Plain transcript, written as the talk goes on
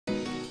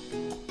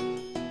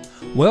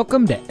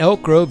Welcome to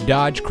Elk Grove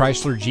Dodge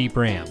Chrysler Jeep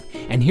Ram,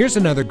 and here's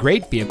another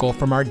great vehicle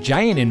from our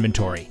giant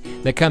inventory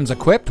that comes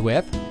equipped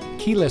with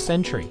keyless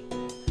entry,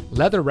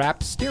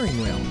 leather-wrapped steering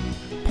wheel,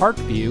 park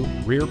view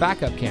rear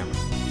backup camera,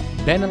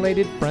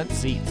 ventilated front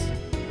seats,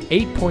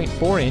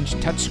 8.4-inch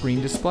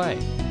touchscreen display.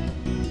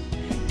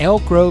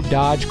 Elk Grove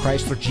Dodge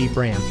Chrysler Jeep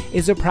Ram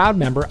is a proud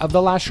member of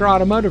the Lasher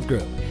Automotive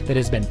Group that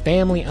has been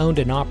family-owned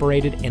and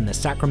operated in the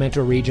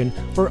Sacramento region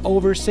for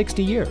over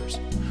 60 years.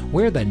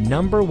 We're the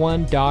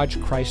 #1 Dodge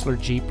Chrysler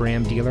Jeep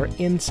Ram dealer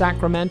in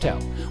Sacramento,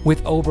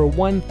 with over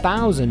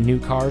 1,000 new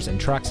cars and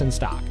trucks in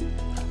stock.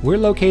 We're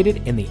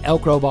located in the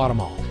Elk Grove Auto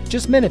Mall,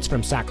 just minutes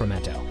from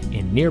Sacramento,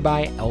 in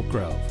nearby Elk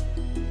Grove.